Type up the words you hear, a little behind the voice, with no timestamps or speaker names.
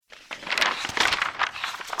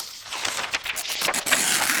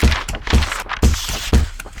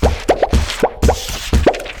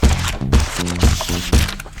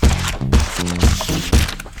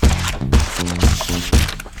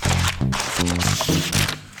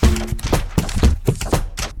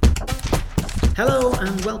Hello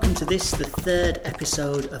and welcome to this, the third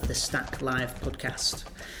episode of the Stack Live podcast.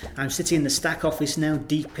 I'm sitting in the Stack office now,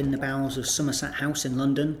 deep in the bowels of Somerset House in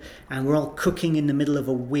London, and we're all cooking in the middle of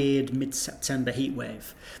a weird mid-September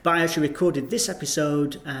heatwave. But I actually recorded this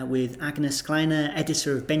episode with Agnes Kleiner,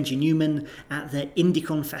 editor of Benji Newman, at the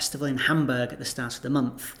Indicon Festival in Hamburg at the start of the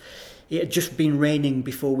month. It had just been raining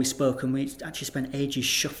before we spoke, and we actually spent ages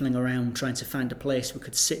shuffling around trying to find a place we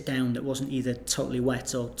could sit down that wasn't either totally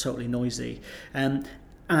wet or totally noisy.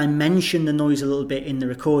 I mentioned the noise a little bit in the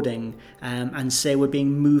recording and say we're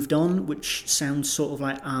being moved on, which sounds sort of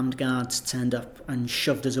like armed guards turned up and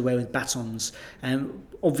shoved us away with batons.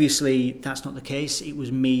 Obviously, that's not the case. It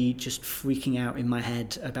was me just freaking out in my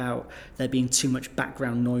head about there being too much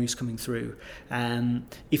background noise coming through.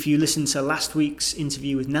 If you listened to last week's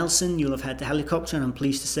interview with Nelson, you'll have heard the helicopter, and I'm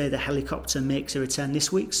pleased to say the helicopter makes a return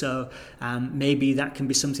this week, so maybe that can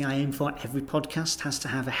be something I aim for. Every podcast has to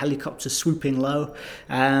have a helicopter swooping low.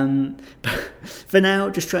 But for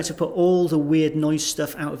now, just try to put all the weird noise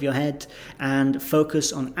stuff out of your head and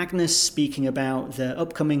focus on Agnes speaking about the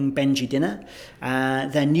upcoming Benji dinner,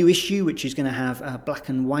 their new issue, which is going to have a black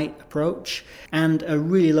and white approach, and a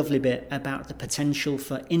really lovely bit about the potential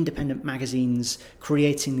for independent magazines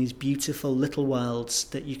creating these beautiful little worlds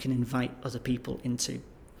that you can invite other people into.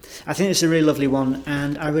 I think it's a really lovely one,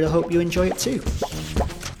 and I really hope you enjoy it too.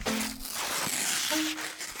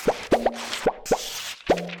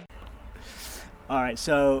 All right,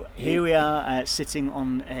 so here we are sitting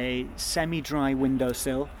on a semi-dry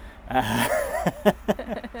windowsill.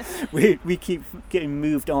 We keep getting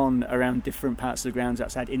moved on around different parts of the grounds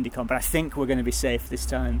outside Indicon, but I think we're going to be safe this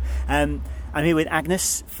time. I'm here with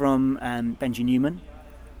Agnes from Benji Newman.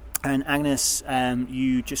 And Agnes,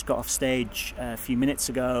 you just got off stage a few minutes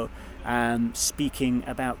ago speaking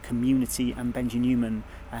about community and Benji Newman.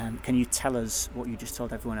 Can you tell us what you just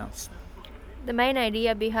told everyone else? The main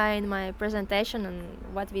idea behind my presentation and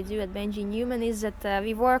what we do at Benji Newman is that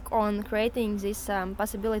we work on creating this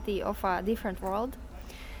possibility of a different world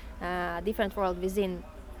within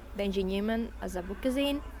Benji Newman as a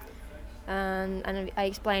bookazine. And I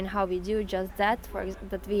explain how we do just that,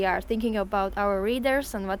 that we are thinking about our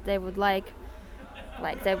readers and what they would like.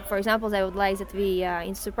 For example, they would like that we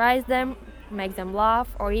surprise them, make them laugh,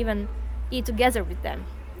 or even eat together with them.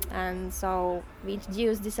 And so we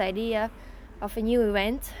introduced this idea of a new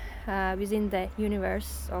event within the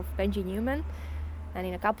universe of Benji Newman, and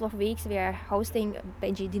in a couple of weeks we are hosting a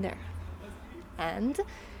Benji dinner. And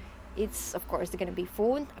it's of course going to be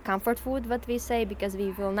food, comfort food, what we say, because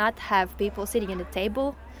we will not have people sitting at the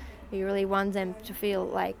table. We really want them to feel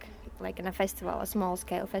like in a festival, a small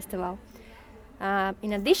scale festival.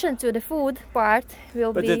 In addition to the food part,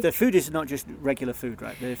 But the food is not just regular food,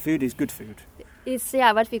 right? The food is good food. It's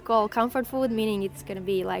what we call comfort food, meaning it's going to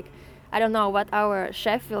be like, I don't know what our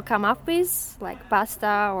chef will come up with, like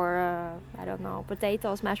pasta or,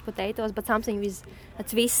 mashed potatoes, but something with a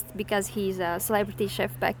twist, because he's a celebrity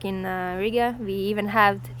chef back in Riga. We even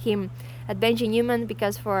had him at Benji Newman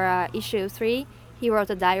because for issue 3, he wrote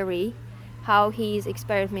a diary, how he's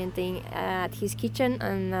experimenting at his kitchen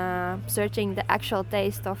and searching the actual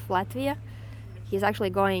taste of Latvia. He's actually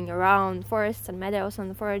going around forests and meadows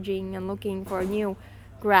and foraging and looking for new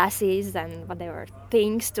grasses and whatever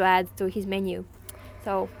things to add to his menu.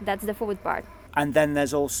 So that's the food part. And then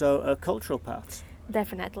there's also a cultural part.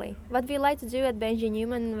 Definitely. What we like to do at Benji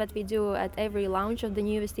Newman, what we do at every launch of the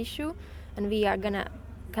newest issue, and we are gonna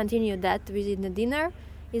continue that within the dinner,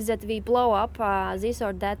 is that we blow up this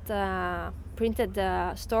or that printed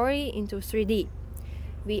story into 3D.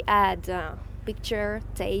 We add picture,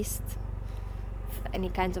 taste, any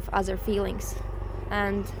kinds of other feelings.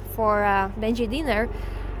 And for Benji dinner,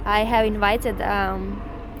 I have invited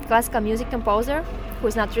classical music composer,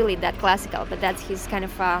 who's not really that classical, but that's his kind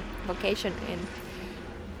of vocation,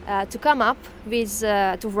 to come up with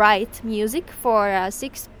to write music for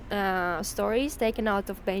 6 stories taken out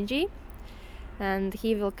of Benji, and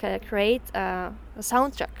he will create a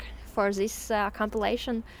soundtrack for this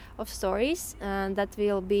compilation of stories, and that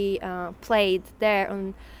will be played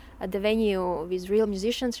there at the venue with real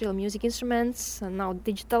musicians, real music instruments, and now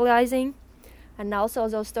digitalizing. And also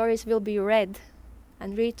those stories will be read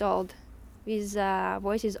and retold with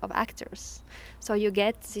voices of actors. So you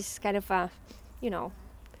get this kind of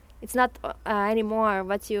it's not anymore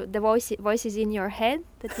the voices in your head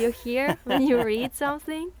that you hear when you read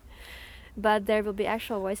something, but there will be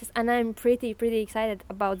actual voices. And I'm pretty excited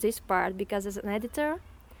about this part, because as an editor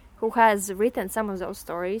who has written some of those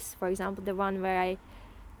stories, for example, the one where I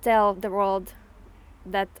tell the world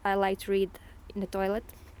that I like to read in the toilet,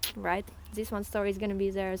 right? This one story is gonna be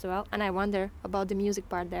there as well, and I wonder about the music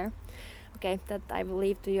part there. Okay, that I will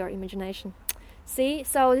leave to your imagination. See,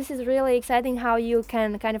 so this is really exciting how you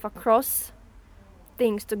can kind of cross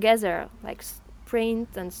things together, like print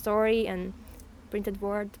and story and printed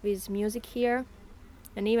word with music here,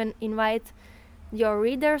 and even invite your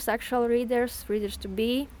readers, actual readers, readers to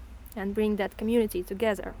be, and bring that community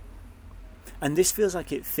together. And this feels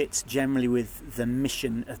like it fits generally with the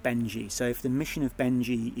mission of Benji. So if the mission of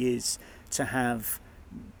Benji is to have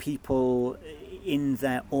people in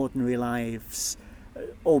their ordinary lives,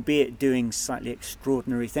 albeit doing slightly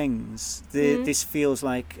extraordinary things, this feels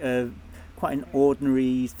like quite an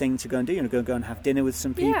ordinary thing to go and do. You're going to go and have dinner with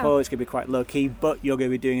some people. Yeah. It's going to be quite low-key, but you're going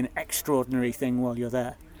to be doing an extraordinary thing while you're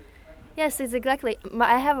there. Yes, it's exactly.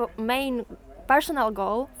 I have a main personal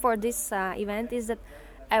goal for this event is that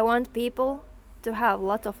I want people to have a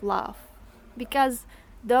lot of love, because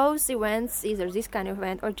those events, either this kind of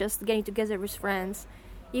event or just getting together with friends,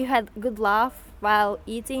 you had good laugh while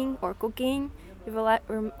eating or cooking. You will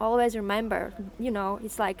always remember,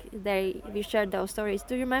 it's like we shared those stories.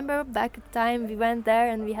 Do you remember back at the time we went there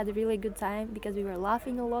and we had a really good time because we were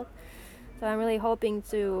laughing a lot? So I'm really hoping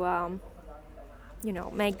to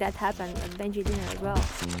make that happen at Benji dinner as well.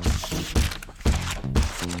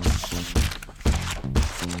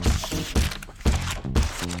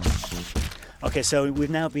 Okay, so we've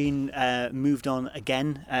now been moved on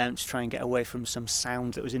again to try and get away from some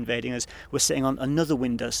sound that was invading us. We're sitting on another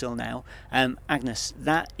windowsill now. Agnes,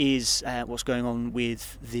 that is what's going on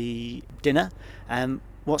with the dinner.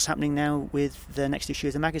 What's happening now with the next issue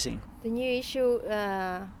of the magazine? The new issue,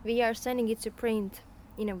 we are sending it to print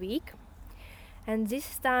in a week. And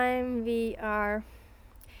this time we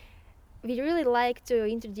really like to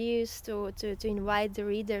introduce, to invite the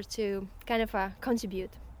reader to kind of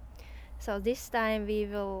contribute. So this time we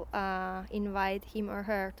will invite him or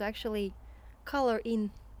her to actually color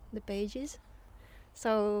in the pages.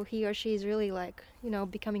 So he or she is really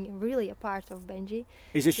becoming really a part of Benji.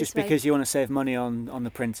 Is this just because you want to save money on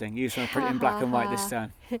the printing? You just want to print it in black and white this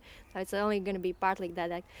time? So it's only going to be partly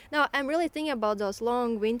that. No, I'm really thinking about those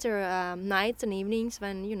long winter nights and evenings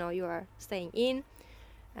when, you are staying in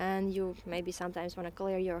and you maybe sometimes want to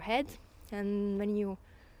clear your head. And when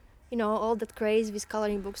all that craze with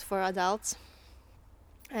coloring books for adults.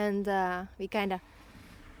 And we kind of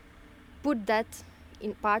put that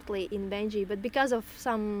partly in Benji, but because of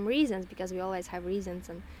some reasons, because we always have reasons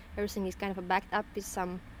and everything is kind of backed up with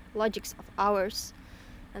some logics of ours.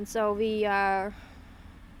 And so we are,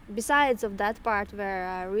 besides of that part where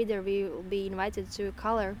a reader will be invited to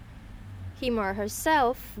color him or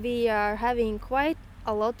herself, we are having quite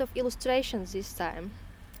a lot of illustrations this time.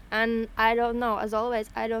 And I don't know, as always,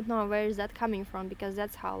 I don't know where is that coming from, because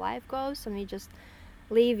that's how life goes and we just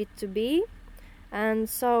leave it to be. And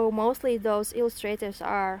so mostly those illustrators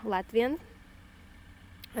are Latvian.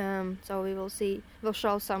 So we'll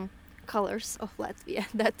show some colors of Latvia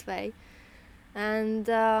that way. And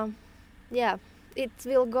it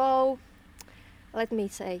will go, let me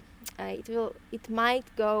say, it might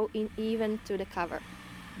go in even to the cover.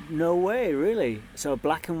 No way, really? So a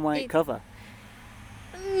black and white cover?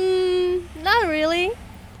 Not really,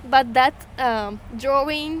 but that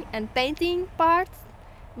drawing and painting part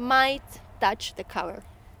might touch the cover.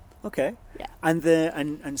 Okay. Yeah.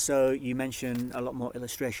 And so you mentioned a lot more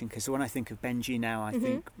illustration, because when I think of Benji now, I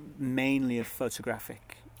think mainly of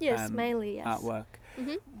photographic mainly, yes. artwork.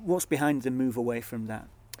 What's behind the move away from that?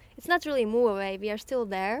 It's not really move away, we are still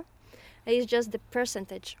there. It's just the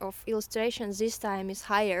percentage of illustrations this time is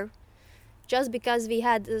higher, just because we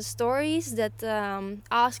had stories that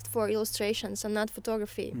asked for illustrations and not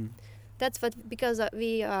photography. That's because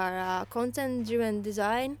we are content-driven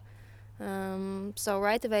design. So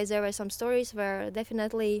right away there were some stories where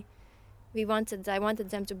definitely I wanted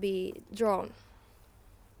them to be drawn.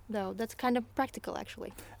 Though that's kind of practical,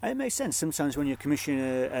 actually. It makes sense. Sometimes when you're commissioning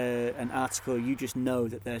an article, you just know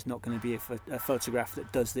that there's not going to be a photograph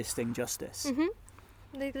that does this thing justice.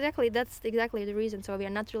 Exactly, that's exactly the reason. So we are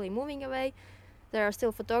not really moving away. There are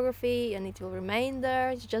still photography and it will remain there.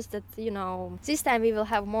 It's just that, this time we will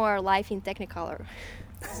have more life in Technicolor,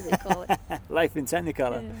 as they call it. Life in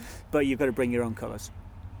Technicolor. Yeah. But you've got to bring your own colours.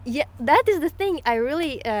 Yeah, that is the thing. I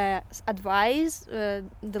really advise the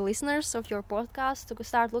listeners of your podcast to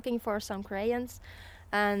start looking for some crayons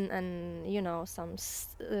and some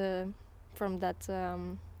from that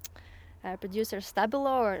producer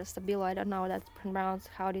Stabilo, I don't know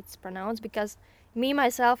how it's pronounced, because me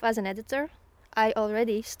myself as an editor, I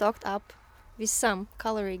already stocked up with some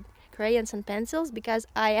coloring crayons and pencils, because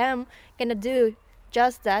I am gonna do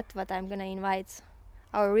just that what I'm gonna invite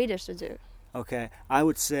our readers to do. Okay, I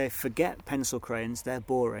would say forget pencil crayons, they're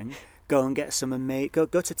boring. Go and get some go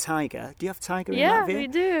to Tiger. Do you have Tiger in Latvia? Yeah, we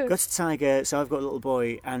do. Go to Tiger. So I've got a little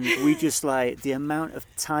boy, and we just like the amount of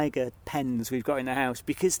Tiger pens we've got in the house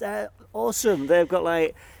because they're awesome. They've got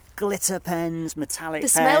like glitter pens, metallic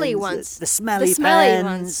pens. The smelly ones. The smelly ones.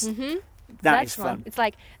 pens. Mm-hmm. That's fun. It's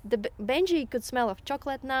like the Benji could smell of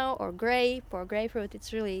chocolate now, or grape, or grapefruit.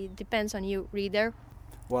 It's really depends on you, reader.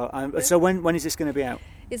 Well, so when is this going to be out?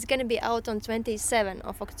 It's going to be out on 27th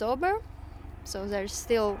of October. So there's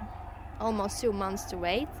still almost 2 months to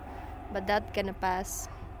wait, but that's going to pass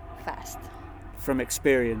fast. From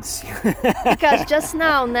experience. Because just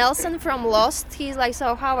now, Nelson from Lost, he's like,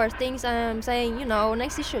 so how are things? I'm saying,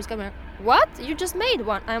 next issue is coming. What? You just made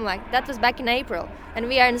one? I'm like, that was back in April, and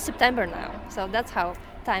we are in September now. So that's how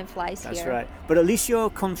time flies here. That's right. But at least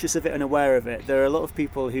you're conscious of it and aware of it. There are a lot of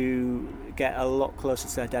people who get a lot closer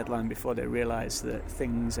to their deadline before they realise that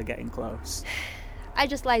things are getting close. I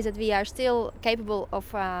just like that we are still capable of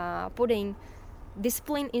putting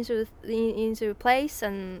discipline into place,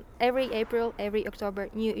 and every April, every October,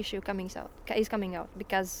 new issue is coming out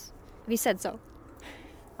because we said so.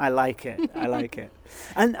 I like it. I like it.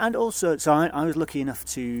 And also, so I was lucky enough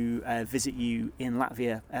to visit you in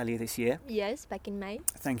Latvia earlier this year. Yes, back in May.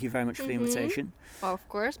 Thank you very much for the invitation. Of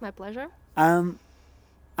course, my pleasure.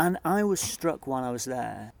 And I was struck while I was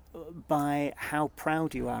there by how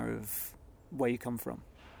proud you are of where you come from,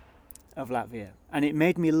 of Latvia. And it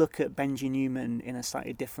made me look at Benji Newman in a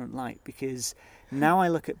slightly different light, because now I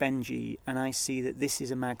look at Benji and I see that this is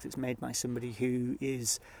a mag that's made by somebody who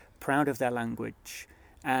is proud of their language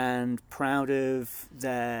and proud of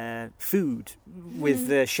their food, with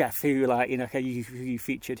the chef who, like, who you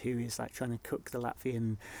featured, who is like trying to cook the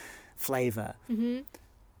Latvian flavour.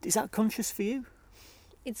 Is that conscious for you?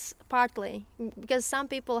 It's partly because some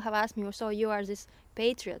people have asked me, so you are this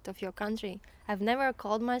patriot of your country. I've never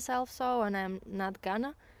called myself so, and I'm not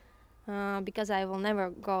gonna, because I will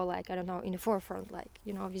never go, like, I don't know, in the forefront, like,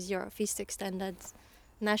 with your fist extended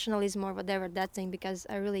nationalism or whatever, that thing, because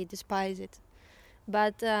I really despise it.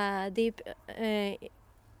 But deep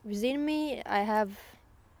within me, I have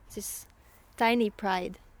this tiny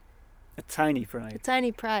pride. A tiny pride? A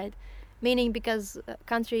tiny pride, meaning because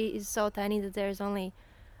country is so tiny that there's only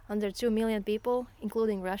under 2 million people,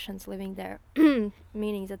 including Russians, living there,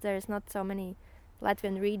 meaning that there is not so many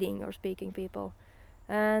Latvian reading or speaking people.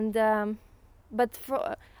 And but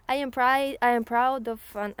I am proud of,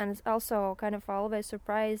 and also kind of always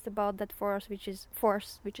surprised about that force which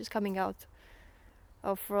is coming out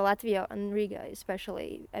of Latvia and Riga,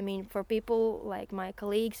 especially. I mean, for people like my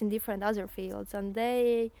colleagues in different other fields, and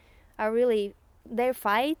they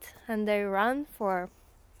fight and they run for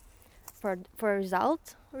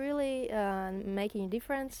result, really, making a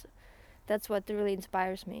difference. That's what really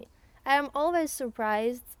inspires me. I am always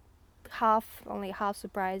surprised, only half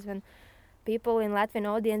surprised, when people in Latvian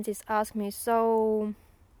audiences ask me, so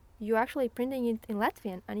you're actually printing it in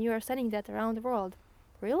Latvian and you are sending that around the world?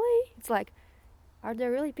 Really? It's like, are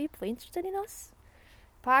there really people interested in us?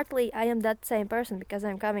 Partly I am that same person because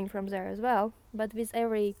I'm coming from there as well, but with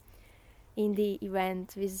every indie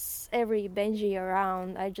event, with every Benji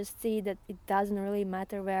around, I just see that it doesn't really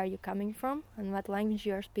matter where you're coming from and what language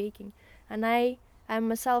you're speaking. And I'm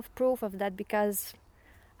myself proof of that, because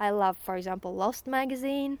I love, for example, Lost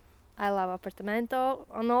magazine, I love Apartamento,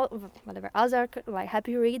 and all whatever other, like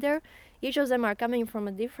Happy Reader. Each of them are coming from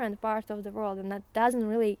a different part of the world, and that doesn't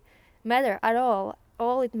really matter at all.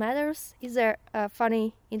 All it matters is there a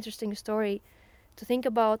funny, interesting story to think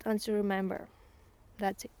about and to remember.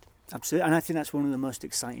 That's it. Absolutely, and I think that's one of the most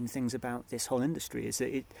exciting things about this whole industry, is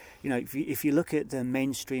that if you look at the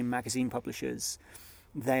mainstream magazine publishers,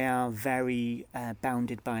 they are very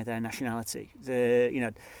bounded by their nationality.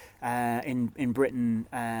 In Britain,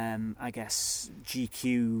 I guess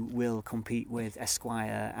GQ will compete with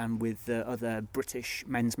Esquire and with the other British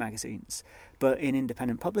men's magazines, but in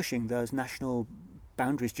independent publishing, those national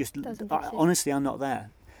boundaries just honestly are not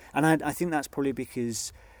there. And I think that's probably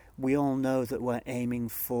because we all know that we're aiming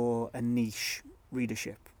for a niche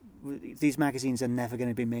readership. These magazines are never going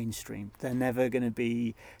to be mainstream. They're never going to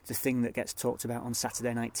be the thing that gets talked about on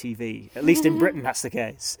Saturday night TV. At least in Britain, that's the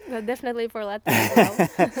case. Well, definitely for Latvia as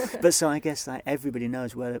well. But so I guess that everybody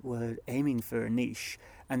knows we're aiming for a niche.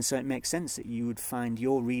 And so it makes sense that you would find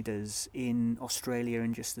your readers in Australia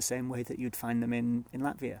in just the same way that you'd find them in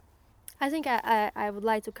Latvia. I think I would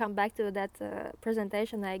like to come back to that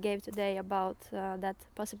presentation I gave today about that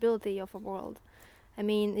possibility of a world. I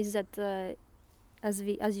mean, is that as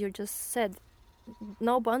you just said,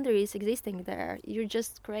 no boundaries existing there. You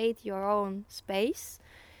just create your own space,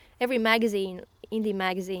 every indie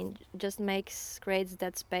magazine, just creates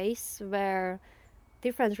that space where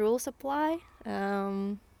different rules apply.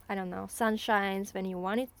 I don't know, sun shines when you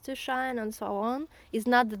want it to shine and so on. It's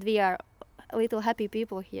not that we are little happy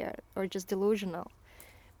people here or just delusional.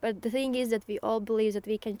 But the thing is that we all believe that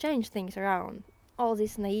we can change things around. All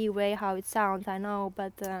this naive way how it sounds, I know,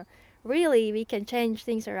 but really we can change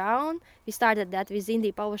things around. We started that with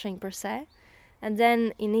indie publishing per se. And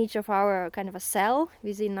then in each of our kind of a cell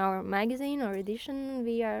within our magazine or edition,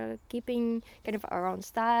 we are keeping kind of our own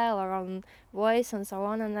style, our own voice and so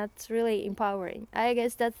on. And that's really empowering. I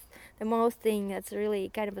guess that's the most thing that's really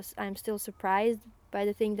kind of, I'm still surprised by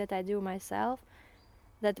the thing that I do myself.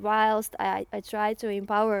 That whilst I try to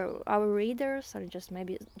empower our readers or just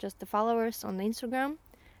maybe just the followers on Instagram,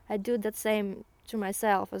 I do that same to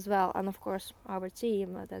myself as well. And of course, our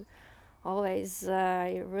team that always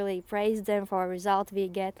really praise them for a result we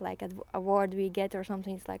get, like an award we get or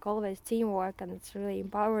something. It's like always teamwork, and it's really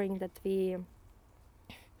empowering that we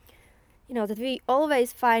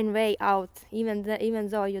always find way out, even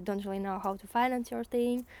though you don't really know how to finance your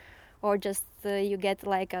thing, or just you get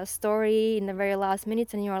like a story in the very last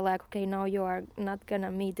minute and you're like, okay, no, you are not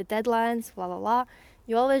gonna meet the deadlines, blah blah blah.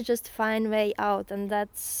 You always just find way out, and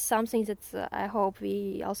that's something that I hope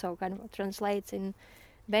we also kind of translates in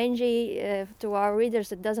Benji to our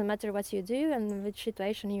readers. It doesn't matter what you do and which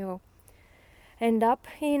situation you end up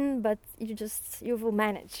in, but you will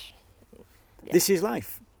manage. Yeah. This is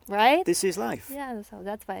life. Right? This is life. Yeah, so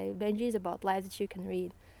that's why Benji is about life that you can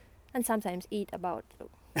read and sometimes eat about.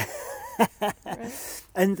 Right?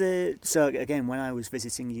 And so again, when I was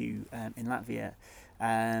visiting you in Latvia,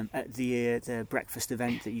 at the breakfast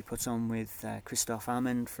event that you put on with Christoph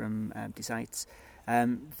Armand from Desites,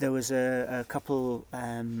 there was a couple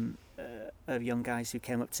of young guys who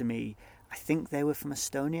came up to me. I think they were from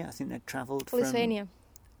Estonia. I think they'd travelled from Lithuania.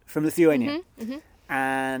 Mm-hmm, mm-hmm.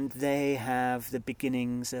 And they have the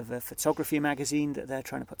beginnings of a photography magazine that they're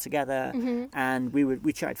trying to put together. Mm-hmm. And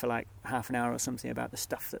we chatted for like half an hour or something about the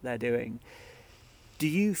stuff that they're doing. Do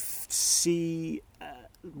you see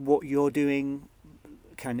what you're doing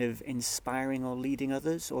kind of inspiring or leading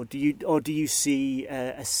others, or do you see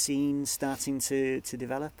a scene starting to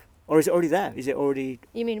develop, or is it already there? Is it already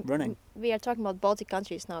running? We are talking about Baltic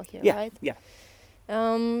countries now here, yeah, right? Yeah.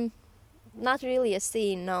 Not really a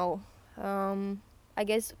scene, no. I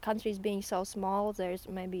guess countries being so small, there's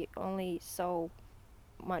maybe only so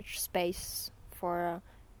much space for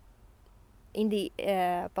indie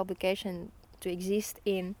publication to exist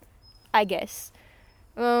in, I guess.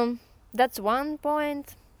 That's one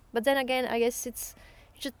point, but then again, I guess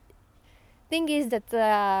thing is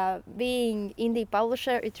that being indie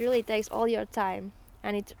publisher, it really takes all your time,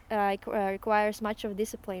 and it requires much of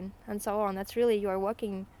discipline and so on. That's really, you are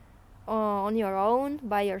working on your own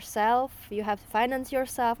by yourself. You have to finance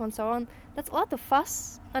yourself and so on. That's a lot of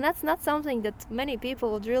fuss, and that's not something that many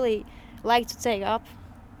people would really like to take up.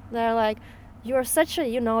 They're like, you're such a,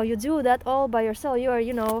 you do that all by yourself,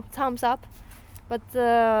 you're, thumbs up. But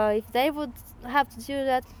if they would have to do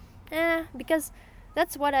that, because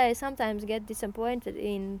that's what I sometimes get disappointed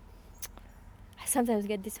in. I sometimes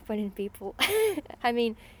get disappointed in people. I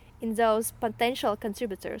mean, in those potential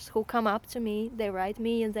contributors who come up to me, they write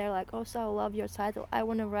me and they're like, oh, so I love your title, I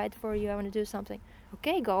want to write for you, I want to do something.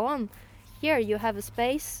 Okay, go on. Here, you have a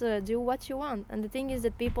space, do what you want. And the thing is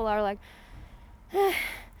that people are like,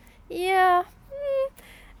 yeah,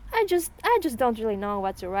 I just don't really know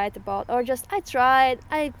what to write about, or just I tried,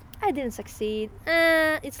 I didn't succeed.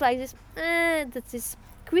 It's like this, that's this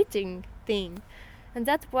quitting thing. And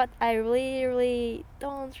that's what I really, really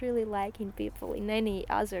don't really like in people in any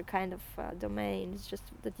other kind of domain. It's just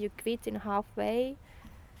that you quit in halfway.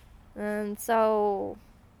 And so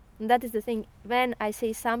that is the thing. When I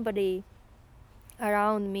see somebody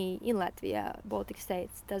around me in Latvia, Baltic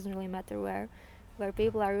states, doesn't really matter where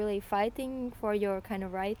people are really fighting for your kind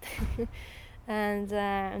of right and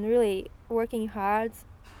really working hard,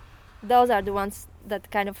 those are the ones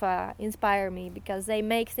that kind of inspire me, because they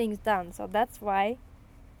make things done. So that's why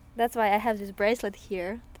I have this bracelet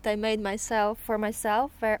here that I made for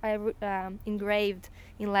myself, where I engraved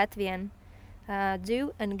in Latvian,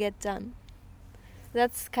 do and get done.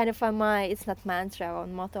 That's kind of it's not mantra or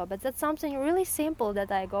motto, but that's something really simple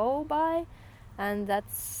that I go by, and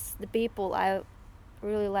that's the people I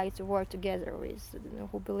really like to work together with,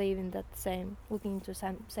 who believe in that looking into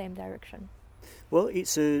same direction. Well,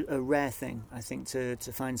 it's a rare thing, I think, to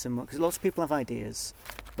find someone, because lots of people have ideas,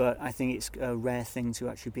 but I think it's a rare thing to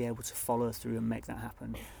actually be able to follow through and make that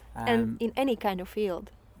happen. And in any kind of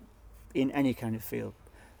field. In any kind of field.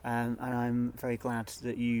 And I'm very glad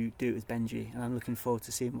that you do it with Benji, and I'm looking forward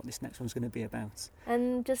to seeing what this next one's going to be about.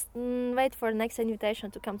 And just wait for the next invitation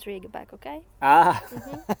to come to Riga back, okay?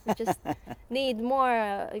 We just need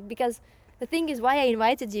more, because the thing is why I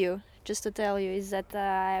invited you, just to tell you, is that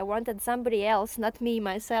I wanted somebody else, not me,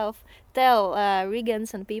 myself, tell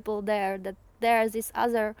Rigans and people there that there's this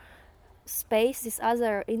other space, this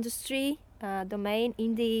other industry, domain,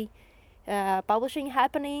 indie publishing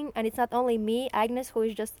happening, and it's not only me, Agnes, who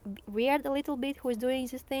is just weird a little bit, who is doing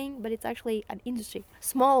this thing, but it's actually an industry,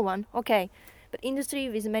 small one, okay, but industry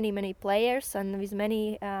with many players and with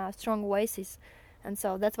many strong voices, and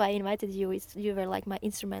so that's why I invited you. You were like my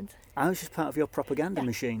instrument. I was just part of your propaganda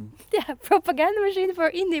machine. Yeah, propaganda machine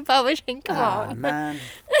for indie publishing. Come on, man.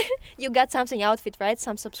 You got something out of it, right?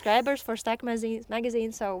 Some subscribers for Stack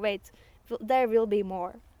magazine. So wait, there will be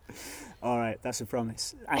more. All right, that's a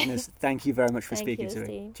promise. Agnes, thank you very much for speaking to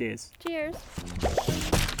me. Cheers. Cheers.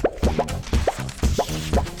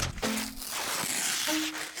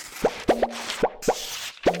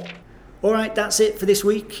 All right, that's it for this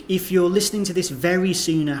week. If you're listening to this very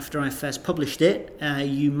soon after I first published it,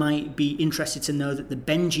 you might be interested to know that the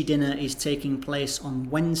Benji dinner is taking place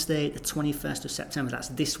on Wednesday, the 21st of September. That's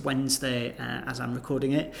this Wednesday as I'm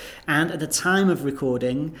recording it. And at the time of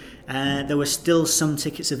recording, there were still some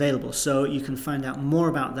tickets available. So you can find out more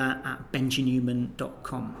about that at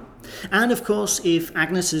benjinewman.com. And of course, if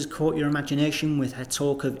Agnes has caught your imagination with her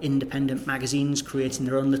talk of independent magazines creating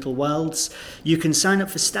their own little worlds, you can sign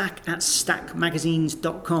up for Stack at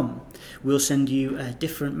stackmagazines.com. We'll send you a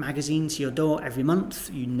different magazine to your door every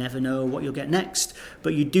month. You never know what you'll get next,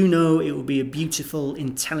 but you do know it will be a beautiful,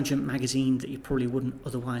 intelligent magazine that you probably wouldn't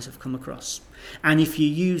otherwise have come across. And if you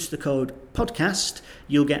use the code podcast,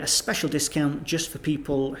 you'll get a special discount just for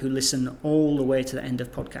people who listen all the way to the end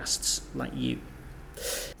of podcasts, like you.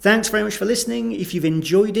 Thanks very much for listening. If you've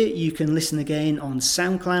enjoyed it, you can listen again on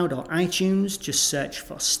SoundCloud or iTunes. Just search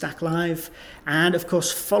for Stack Live. And of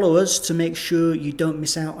course, follow us to make sure you don't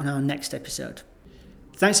miss out on our next episode.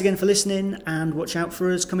 Thanks again for listening, and watch out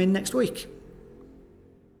for us coming next week.